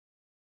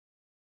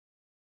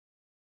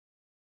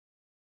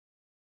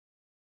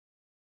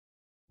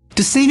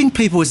Deceiving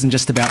people isn't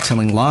just about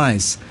telling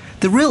lies.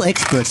 The real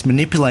experts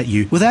manipulate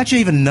you without you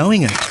even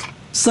knowing it.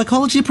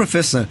 Psychology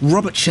professor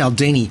Robert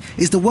Cialdini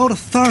is the world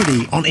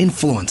authority on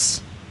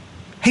influence.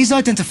 He's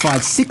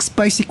identified 6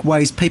 basic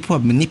ways people are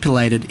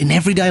manipulated in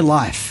everyday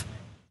life.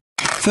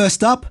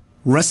 First up,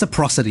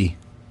 reciprocity.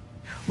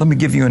 Let me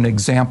give you an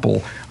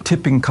example.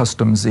 Tipping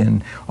customs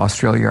in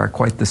Australia are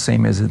quite the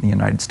same as in the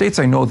United States.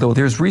 I know, though,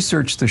 there's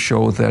research to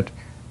show that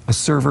a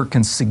server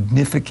can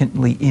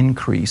significantly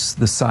increase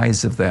the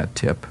size of that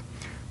tip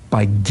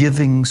by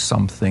giving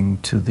something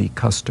to the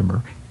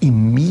customer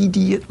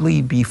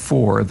immediately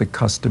before the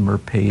customer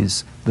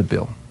pays the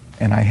bill.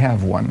 And I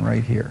have one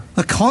right here.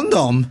 A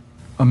condom?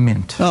 A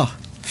mint. Oh,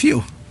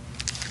 phew.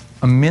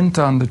 A mint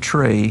on the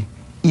tray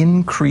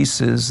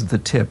increases the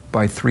tip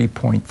by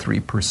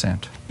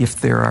 3.3%.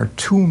 If there are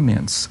 2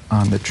 mints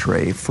on the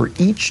tray for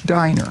each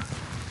diner,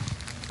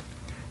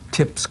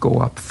 tips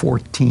go up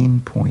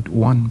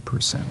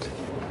 14.1%.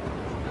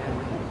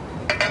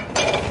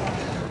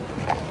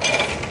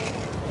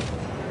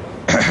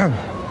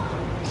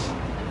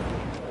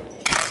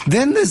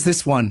 Then there's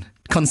this one,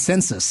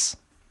 consensus.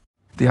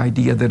 The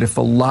idea that if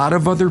a lot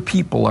of other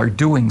people are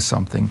doing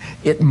something,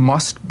 it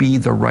must be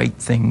the right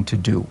thing to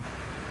do.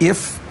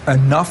 If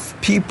enough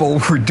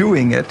people were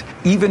doing it,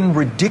 even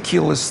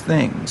ridiculous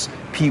things,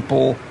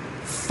 people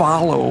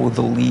follow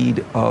the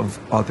lead of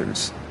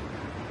others.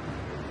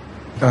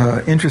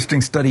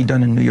 Interesting study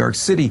done in New York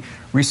City.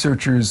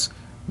 Researchers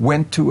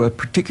went to a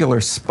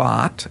particular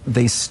spot.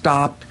 They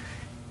stopped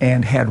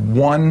and had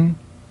one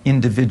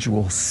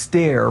individual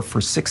stare for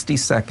 60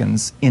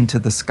 seconds into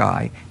the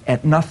sky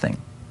at nothing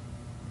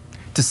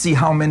to see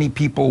how many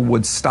people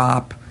would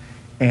stop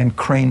and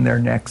crane their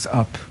necks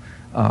up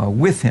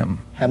with him.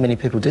 How many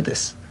people did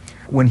this?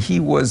 When he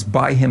was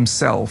by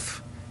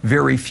himself,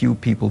 very few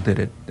people did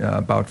it,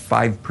 about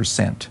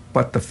 5%.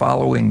 But the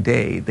following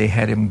day, they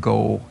had him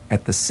go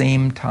at the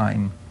same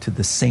time to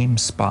the same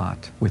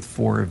spot with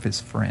 4 of his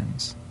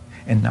friends.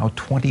 And now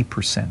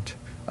 20%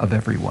 of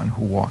everyone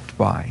who walked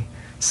by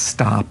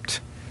stopped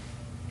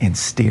and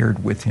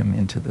stared with him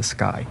into the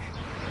sky.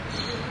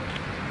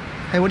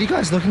 Hey, what are you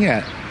guys looking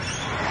at?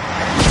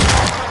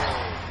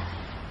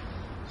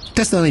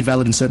 Test only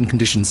valid in certain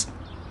conditions.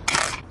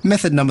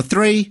 Method number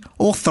 3,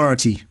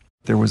 authority.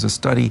 There was a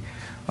study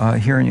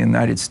here in the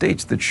United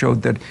States that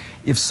showed that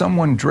if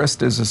someone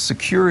dressed as a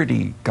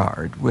security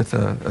guard with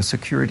a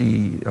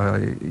security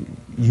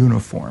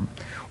uniform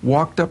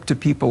walked up to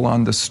people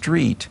on the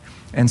street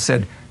and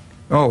said,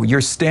 "Oh,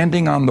 you're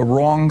standing on the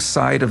wrong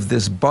side of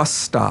this bus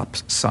stop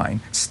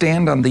sign.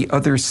 Stand on the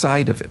other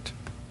side of it."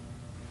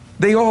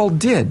 They all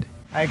did.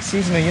 Hey,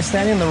 excuse me, you're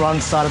standing on the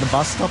wrong side of the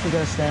bus stop. We're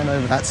going to stand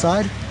over that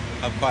side.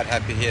 I'm quite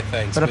happy here,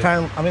 thanks. But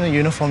apparently, I'm in a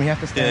uniform. You have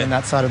to stand on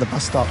that side of the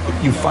bus stop.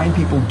 You find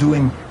people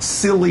doing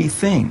silly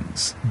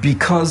things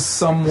because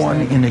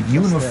someone in a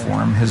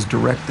uniform has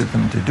directed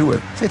them to do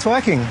it. See, it's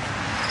working.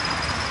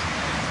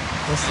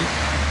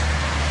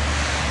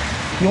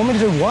 You want me to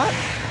do what?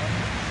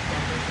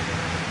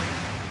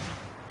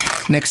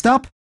 Next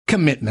up,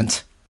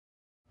 commitment.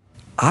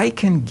 I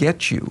can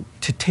get you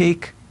to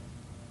take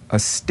a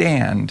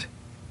stand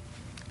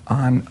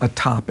on a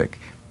topic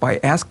by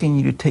asking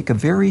you to take a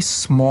very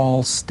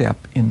small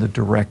step in the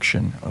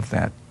direction of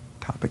that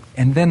topic.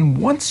 And then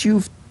once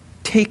you've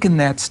taken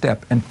that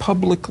step and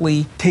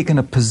publicly taken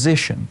a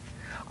position,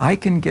 I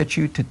can get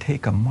you to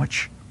take a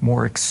much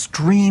more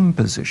extreme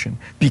position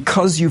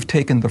because you've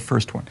taken the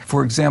first one.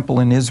 For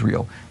example, in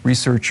Israel,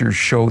 researchers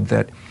showed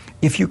that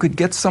if you could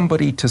get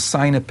somebody to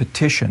sign a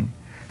petition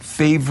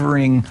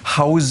favoring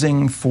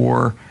housing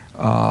for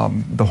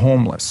the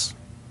homeless,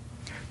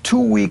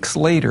 2 weeks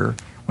later,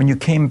 when you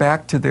came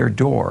back to their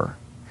door,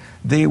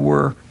 they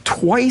were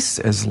twice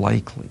as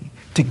likely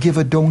to give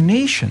a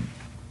donation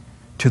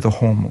to the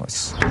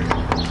homeless.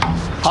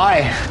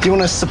 Hi, do you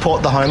want to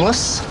support the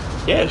homeless?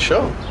 Yeah,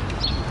 sure.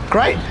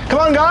 Great. Come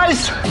on,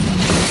 guys.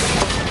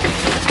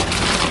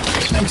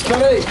 Thanks,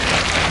 buddy.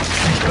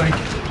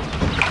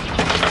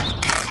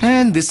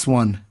 And this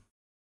one.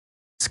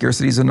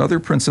 Scarcity is another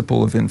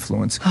principle of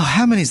influence. Oh,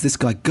 how many has this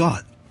guy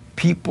got?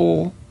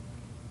 People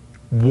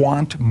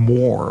want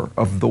more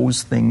of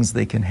those things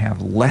they can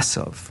have less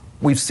of.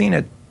 We've seen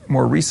it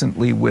more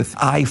recently with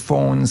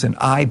iPhones and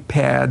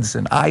iPads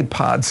and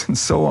iPods and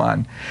so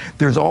on.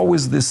 There's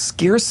always this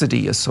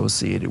scarcity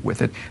associated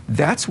with it.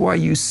 That's why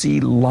you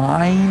see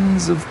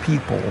lines of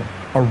people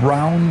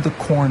around the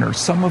corner,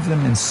 some of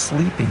them in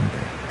sleeping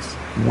bags,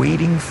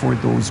 waiting for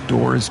those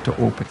doors to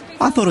open.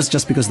 I thought it was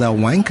just because they were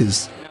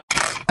wankers.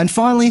 And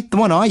finally, the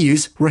one I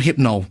use,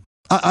 rehypnol.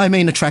 I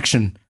mean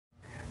attraction.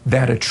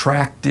 That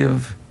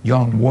attractive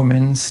young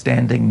woman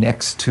standing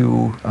next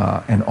to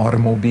an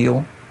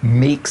automobile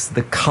makes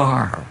the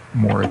car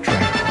more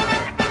attractive.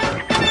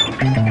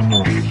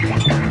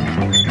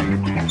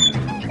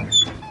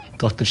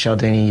 Dr.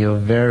 Cialdini, you're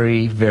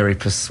very, very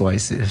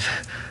persuasive.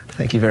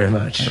 Thank you very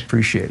much. I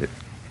appreciate it.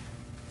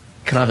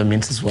 Can I have a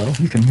mint as well?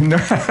 You can.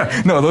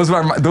 No, those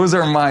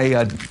are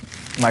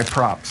my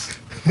props.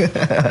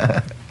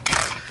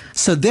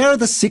 So there are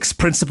the 6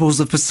 principles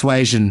of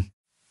persuasion.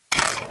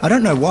 I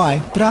don't know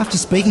why, but after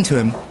speaking to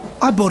him,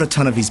 I bought a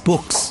ton of his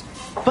books.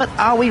 But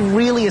are we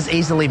really as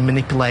easily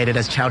manipulated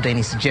as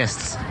Cialdini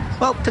suggests?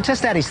 Well, to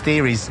test out his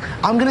theories,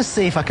 I'm going to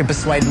see if I can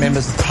persuade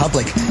members of the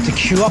public to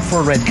queue up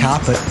for a red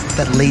carpet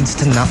that leads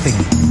to nothing.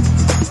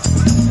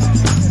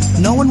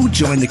 No one would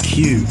join the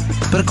queue,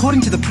 but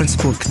according to the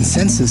principle of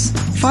consensus,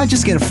 if I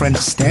just get a friend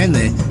to stand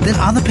there, then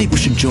other people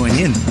should join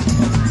in.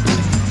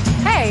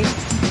 Hey.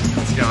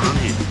 What's going on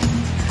here?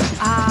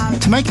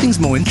 To make things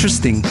more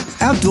interesting,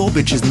 our door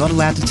bitch is not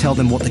allowed to tell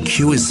them what the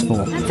queue is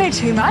for. I'd say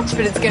too much,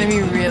 but it's going to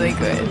be really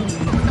good.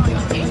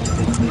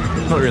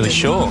 Not really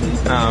sure.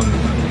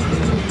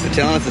 They're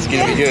telling us it's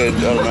going to be good. I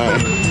don't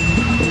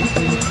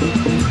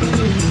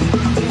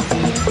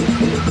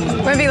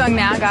know. Won't be long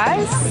now,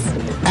 guys.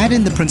 Add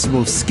in the principle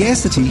of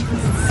scarcity.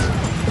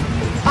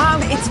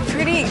 It's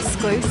pretty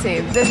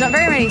exclusive. There's not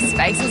very many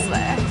spaces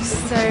left,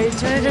 so do you want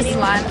to just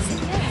line up?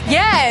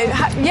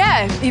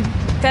 Yeah, you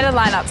better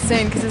line up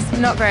soon because it's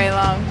not very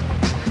long.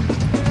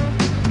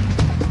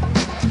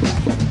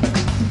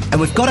 And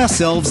we've got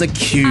ourselves a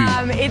queue.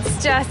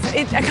 It's just,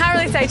 I can't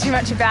really say too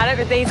much about it,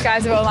 but these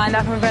guys are all lined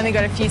up and we've only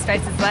got a few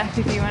spaces left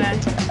if you want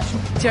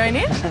to join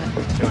in.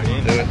 Join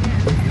in. Do it.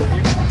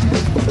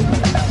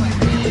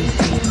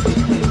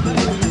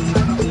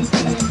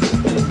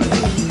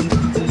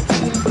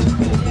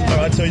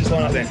 Alright, so you just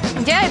line up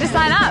then. Yeah, just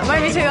line up.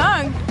 Won't be too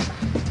long.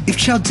 If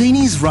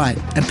Cialdini's right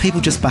and people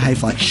just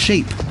behave like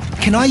sheep,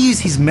 can I use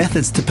his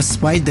methods to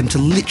persuade them to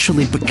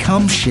literally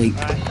become sheep?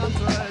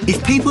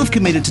 If people have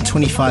committed to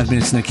 25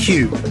 minutes in a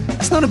queue,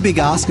 it's not a big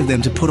ask of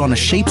them to put on a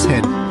sheep's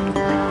head.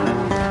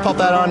 Pop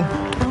that on.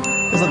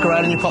 Just look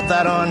around and you pop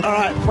that on. All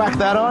right, whack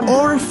that on.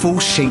 Or a full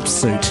sheep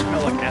suit.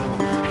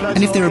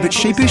 And if they're a bit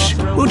sheepish,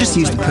 we'll just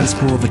use the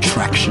principle of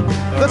attraction.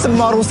 Got some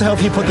models to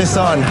help you put this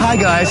on. Hi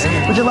guys,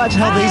 would you like to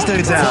help these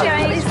dudes out?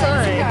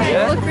 You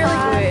look really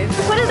good.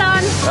 Put it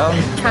on.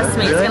 Trust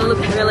me, it's going to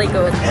look really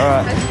good. All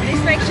right.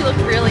 This makes you look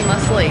really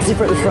muscly.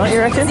 Zipper at the front, you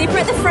reckon? Zipper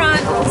at the front.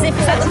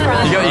 Zippers at the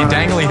front. You got your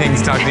dangly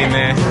things tucked in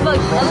there. Look,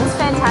 it looks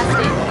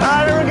fantastic. All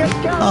right,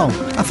 everyone get Oh,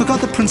 I forgot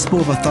the principle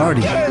of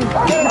authority. Get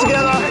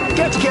together,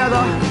 get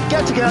together,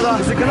 get together.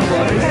 Is it going to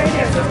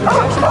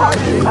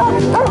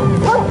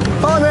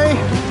Follow me.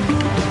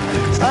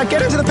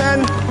 Get into the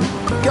pen.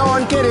 Go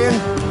on, get in.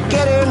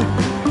 Get in.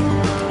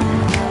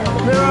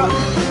 Mirror.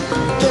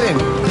 Get in.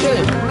 Get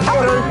in.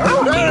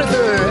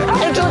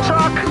 Into the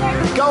truck.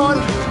 Go on.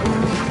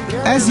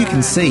 As you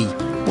can see,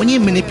 when you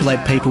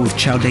manipulate people with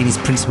Cialdini's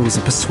principles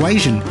of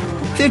persuasion,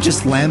 they're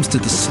just lambs to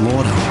the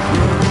slaughter.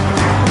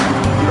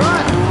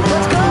 Right.